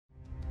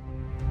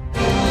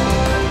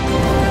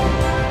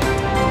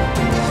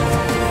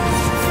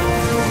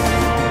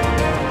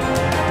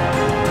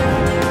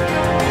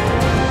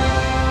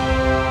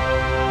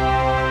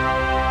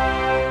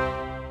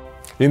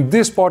In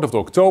this part of the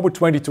October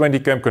 2020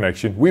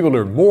 ChemConnection, we will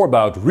learn more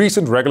about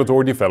recent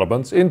regulatory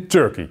developments in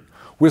Turkey.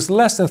 With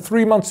less than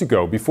 3 months to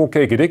go before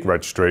KKDIK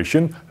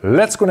registration,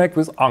 let's connect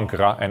with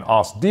Ankara and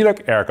ask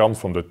Dilek Erkan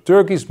from the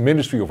Turkish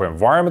Ministry of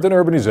Environment and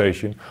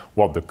Urbanization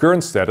what the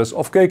current status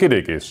of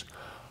KKDIK is.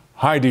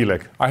 Hi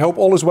Dilek, I hope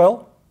all is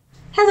well?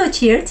 Hello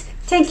Cheered,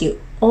 thank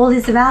you. All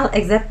is well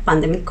except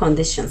pandemic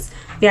conditions.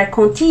 We are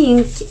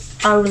continuing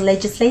our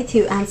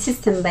legislative and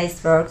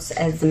system-based works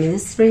as the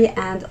Ministry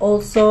and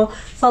also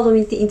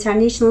following the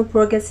international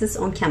progresses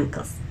on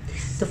chemicals.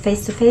 The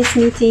face-to-face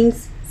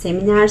meetings,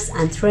 seminars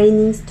and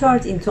trainings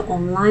turned into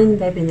online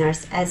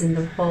webinars as in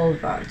the whole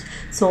world.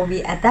 So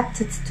we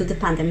adapted to the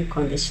pandemic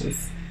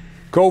conditions.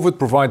 COVID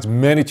provides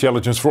many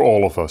challenges for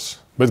all of us,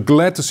 but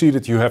glad to see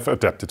that you have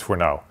adapted for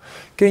now.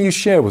 Can you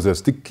share with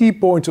us the key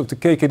points of the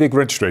KKDIK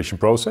registration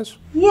process?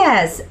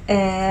 Yes,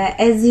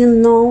 as you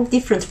know,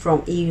 different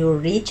from EU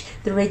REACH,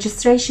 the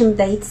registration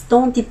dates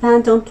don't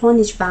depend on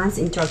tonnage bans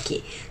in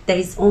Turkey. There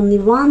is only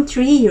one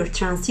 3-year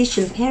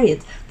transition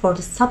period for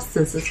the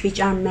substances which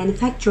are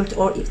manufactured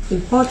or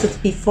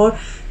imported before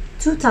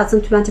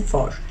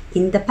 2024,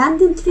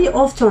 independently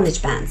of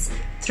tonnage bans.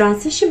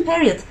 Transition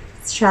period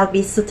shall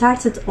be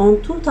started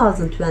on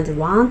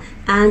 2021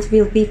 and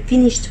will be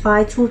finished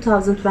by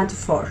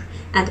 2024.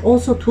 And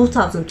also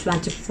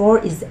 2024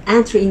 is the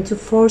entry into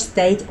force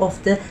date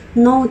of the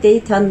no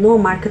data, no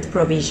market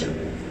provision.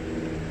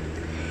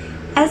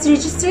 As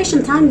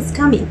registration time is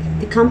coming,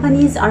 the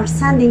companies are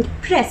sending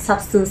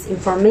pre-substance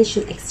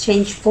information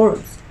exchange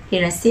forums,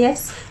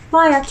 RSCFs,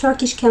 via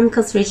Turkish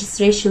chemicals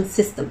registration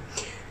system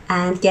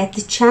and get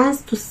the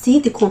chance to see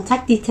the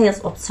contact details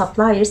of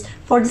suppliers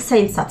for the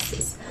same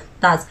substance.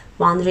 Thus,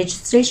 one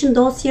registration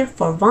dossier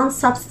for one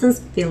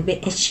substance will be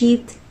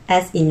achieved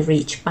as in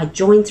REACH by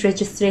joint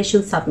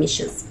registration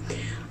submissions.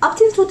 Up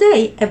till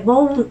today,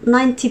 above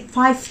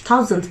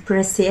 95,000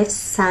 pre-CFs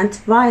sent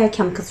via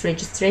chemicals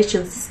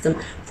registration system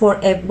for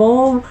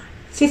above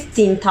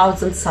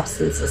 15,000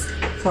 substances.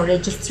 For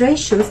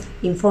registrations,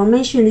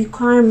 information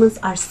requirements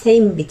are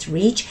same with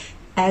REACH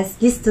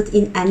as listed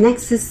in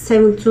Annexes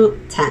 7 to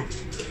 10.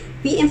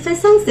 We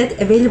emphasize that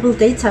available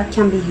data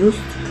can be used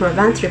to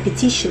prevent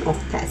repetition of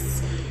tests.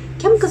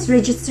 Chemicals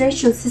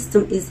registration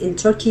system is in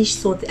Turkish,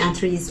 so the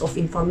entries of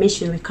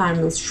information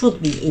requirements should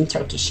be in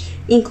Turkish,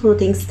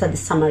 including study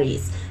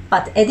summaries,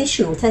 but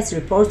additional test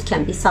reports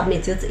can be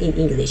submitted in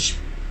English.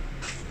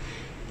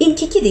 In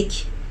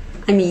KKDIK,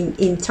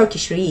 in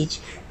Turkish REACH,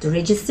 the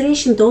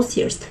registration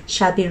dossiers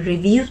shall be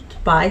reviewed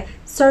by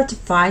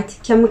certified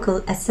chemical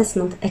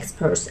assessment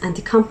experts and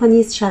the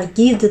companies shall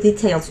give the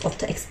details of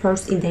the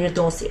experts in their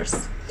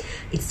dossiers.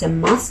 It's a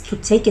must to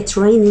take a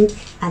training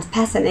and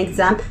pass an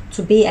exam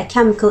to be a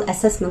chemical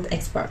assessment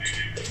expert.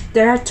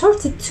 There are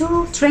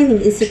 32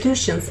 training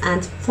institutions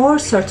and 4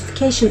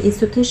 certification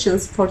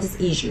institutions for this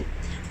issue.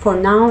 For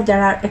now,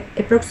 there are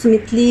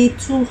approximately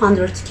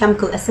 200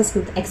 chemical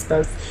assessment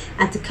experts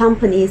and the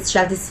companies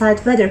shall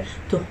decide whether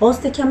to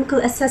host a chemical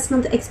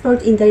assessment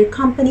expert in their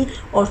company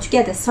or to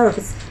get a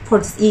service for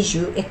this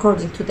issue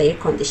according to their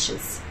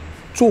conditions.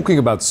 Talking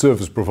about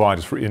service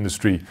providers for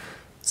industry,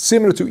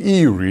 similar to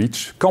EU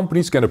REACH,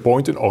 companies can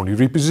appoint an only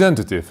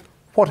representative.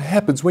 What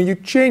happens when you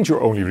change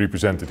your only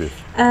representative?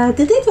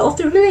 The data of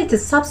the related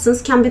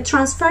substance can be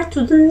transferred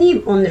to the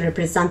new only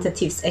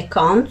representative's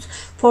account.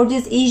 For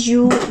this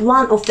issue,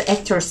 one of the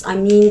actors,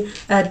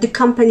 the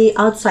company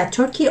outside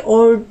Turkey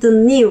or the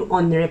new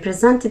only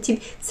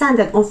representative, send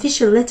an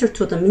official letter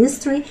to the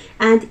ministry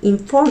and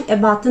inform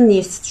about the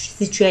new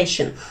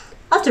situation.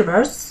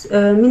 Afterwards,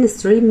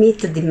 ministry meet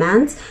the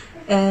demands.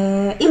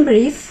 In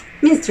brief,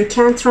 Ministry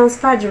can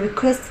transfer the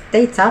requested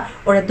data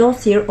or a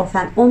dossier of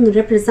an only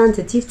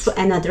representative to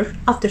another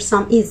after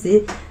some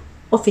easy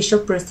official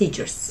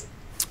procedures.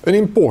 An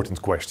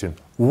important question.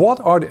 What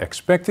are the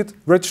expected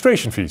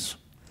registration fees?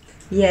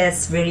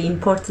 Yes, very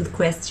important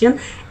question.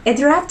 A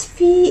draft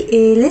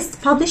fee list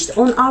published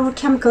on our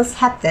chemicals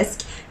help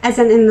desk as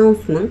an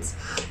announcement.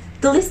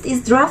 The list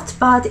is draft,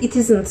 but it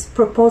isn't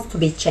proposed to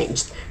be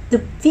changed. The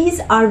fees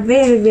are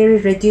very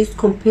reduced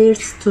compared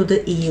to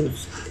the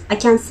EU's. I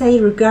can say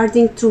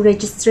regarding to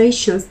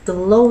registrations, the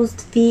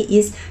lowest fee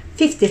is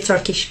 50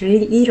 Turkish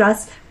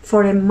liras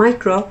for a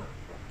micro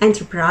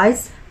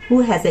enterprise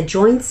who has a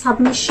joint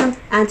submission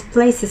and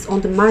places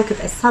on the market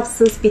a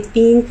substance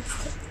between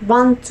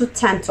 1 to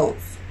 10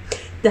 tons.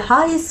 The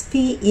highest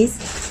fee is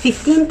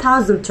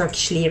 15,000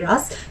 Turkish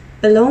liras,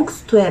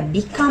 belongs to a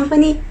big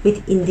company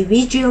with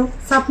individual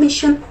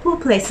submission who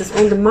places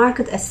on the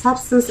market a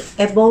substance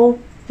above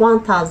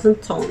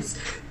 1,000 tons.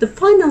 The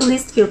final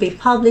list will be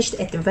published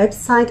at the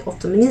website of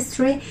the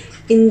Ministry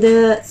in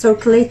the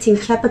Circulating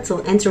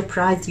Capital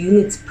Enterprise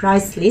Unit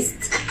price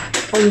list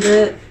on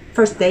the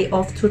first day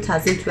of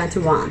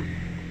 2021.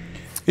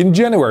 In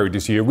January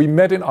this year, we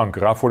met in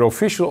Ankara for the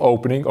official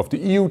opening of the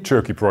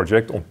EU-Turkey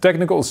project on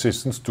technical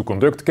assistance to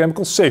conduct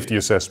chemical safety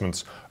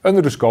assessments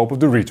under the scope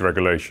of the REACH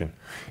regulation.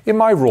 In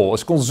my role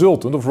as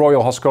consultant of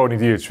Royal Haskoning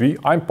DHV,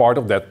 I'm part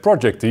of that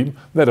project team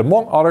that,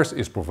 among others,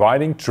 is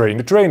providing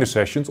trainer-trainer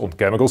sessions on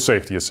chemical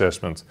safety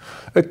assessment.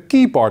 A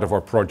key part of our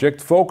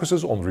project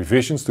focuses on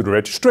revisions to the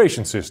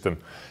registration system.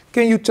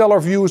 Can you tell our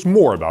viewers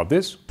more about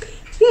this?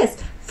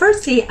 Yes,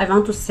 firstly, I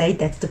want to say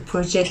that the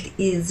project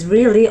is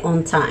really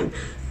on time.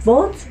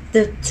 Both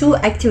the two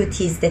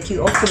activities that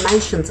you also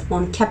mentioned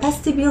on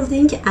capacity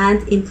building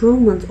and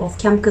improvement of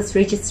chemicals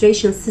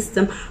registration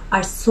system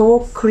are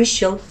so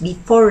crucial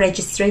before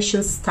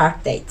registration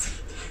start date.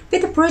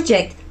 With the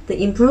project,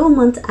 the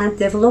improvement and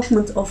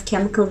development of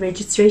chemical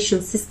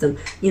registration system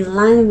in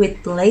line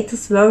with the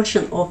latest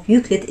version of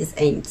Euclid is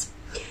aimed.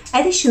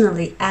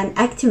 Additionally, an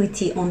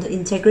activity on the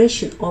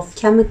integration of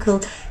chemical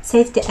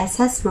safety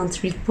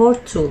assessment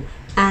report tool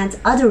and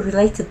other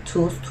related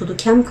tools to the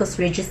chemicals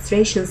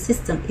registration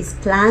system is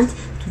planned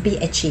to be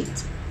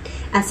achieved.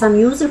 And some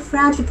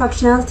user-friendly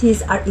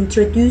functionalities are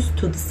introduced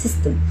to the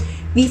system.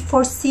 We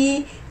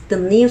foresee the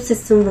new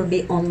system will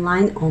be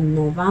online on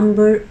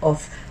November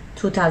of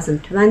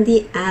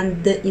 2020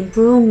 and the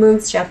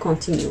improvements shall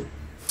continue.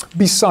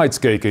 Besides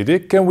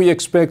KKDIK, can we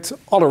expect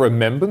other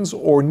amendments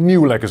or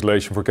new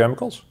legislation for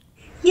chemicals?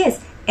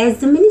 Yes, as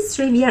the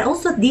ministry, we are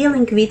also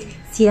dealing with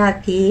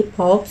CLP,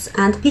 POPs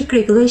and peak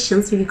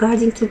regulations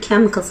regarding to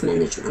chemicals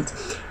management.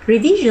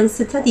 Revision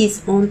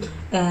studies on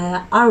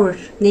our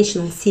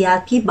national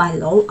CLP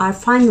bylaw are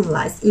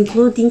finalized,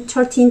 including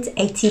 13th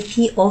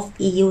ATP of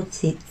EU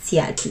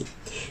CLP.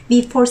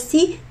 We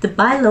foresee the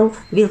bylaw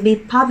will be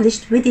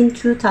published within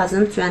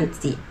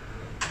 2020.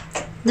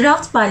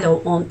 Draft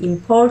bylaw on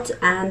import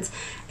and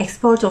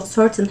export of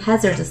certain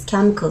hazardous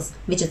chemicals,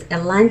 which is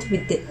aligned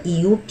with the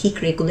EU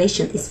peak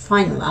regulation, is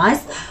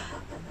finalized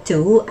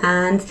too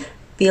and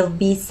will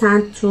be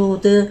sent to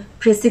the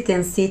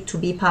presidency to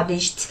be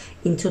published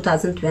in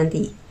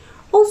 2020.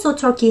 Also,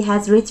 Turkey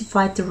has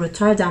ratified the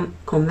Rotterdam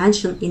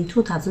Convention in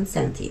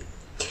 2017.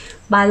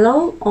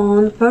 Bylaw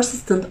on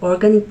persistent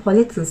organic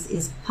pollutants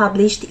is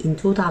published in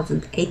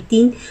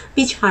 2018,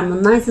 which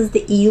harmonizes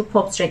the EU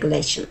POPs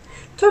regulation.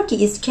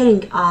 Turkey is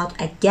carrying out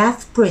a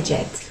gas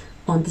project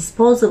on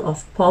disposal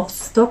of POPs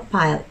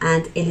stockpile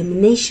and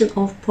elimination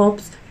of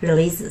POPs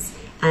releases,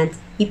 and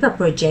IPA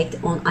project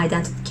on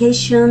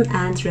identification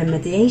and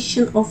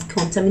remediation of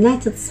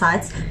contaminated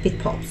sites with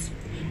POPs.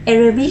 A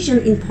revision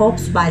in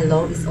POPs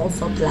bylaw is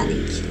also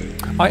planning.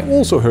 I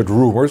also heard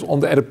rumors on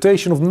the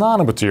adaptation of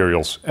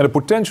nanomaterials and the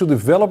potential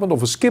development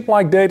of a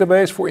skip-like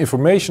database for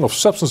information of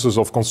substances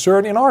of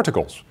concern in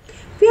articles.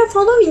 We are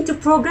following the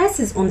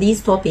progresses on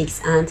these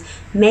topics and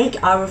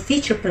make our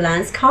future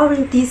plans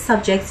covering these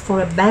subjects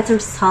for a better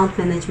sound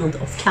management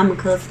of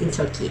chemicals in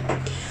Turkey.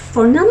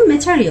 For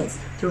nanomaterials,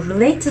 the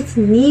related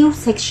new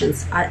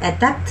sections are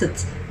adapted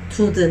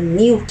to the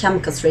new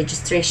chemicals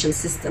registration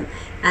system,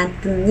 and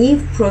the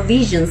new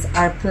provisions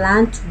are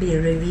planned to be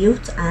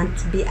reviewed and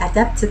to be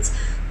adapted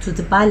to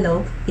the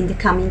bylaw in the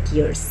coming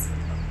years.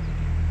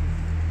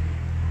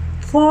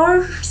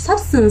 For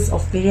substance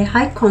of very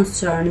high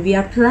concern, we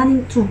are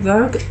planning to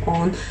work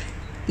on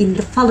in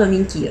the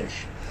following year.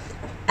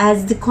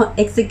 As the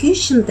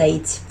execution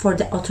date for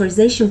the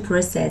authorization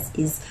process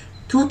is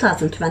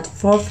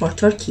 2024 for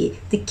Turkey,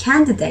 the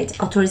candidate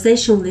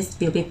authorization list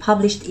will be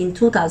published in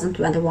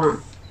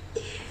 2021.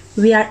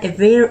 We are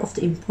aware of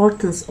the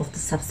importance of the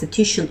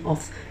substitution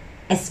of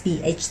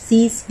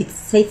SVHCs with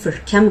safer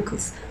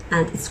chemicals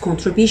and its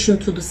contribution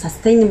to the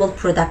sustainable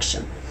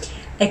production.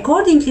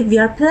 Accordingly, we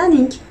are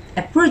planning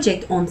a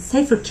project on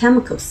safer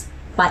chemicals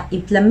by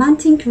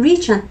implementing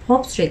REACH and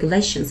POPs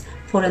regulations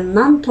for a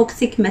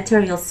non-toxic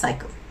material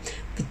cycle,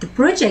 with the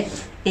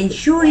project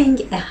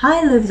ensuring a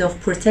high level of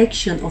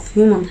protection of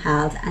human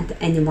health and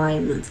the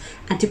environment,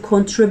 and to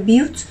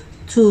contribute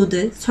to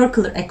the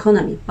circular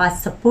economy by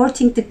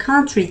supporting the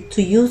country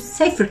to use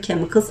safer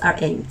chemicals are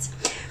aimed.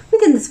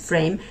 Within this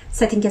frame,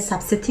 setting a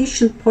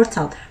substitution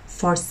portal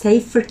for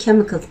safer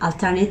chemicals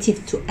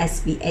alternative to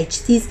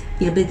SVHCs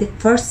will be the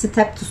first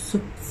step to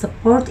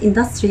support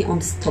industry on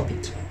this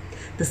topic.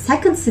 The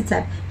second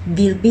step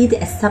will be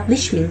the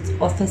establishment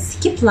of a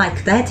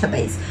skip-like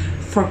database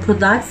for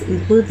products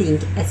including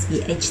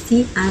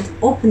SVHC and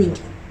opening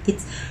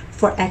it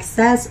for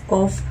access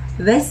of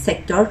waste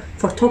sector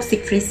for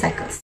toxic-free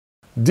cycles.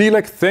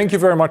 Dilek, thank you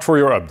very much for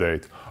your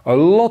update. A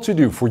lot to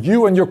do for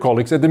you and your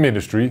colleagues at the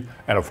Ministry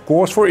and of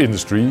course for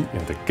industry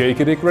in the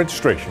KKDIK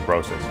registration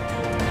process.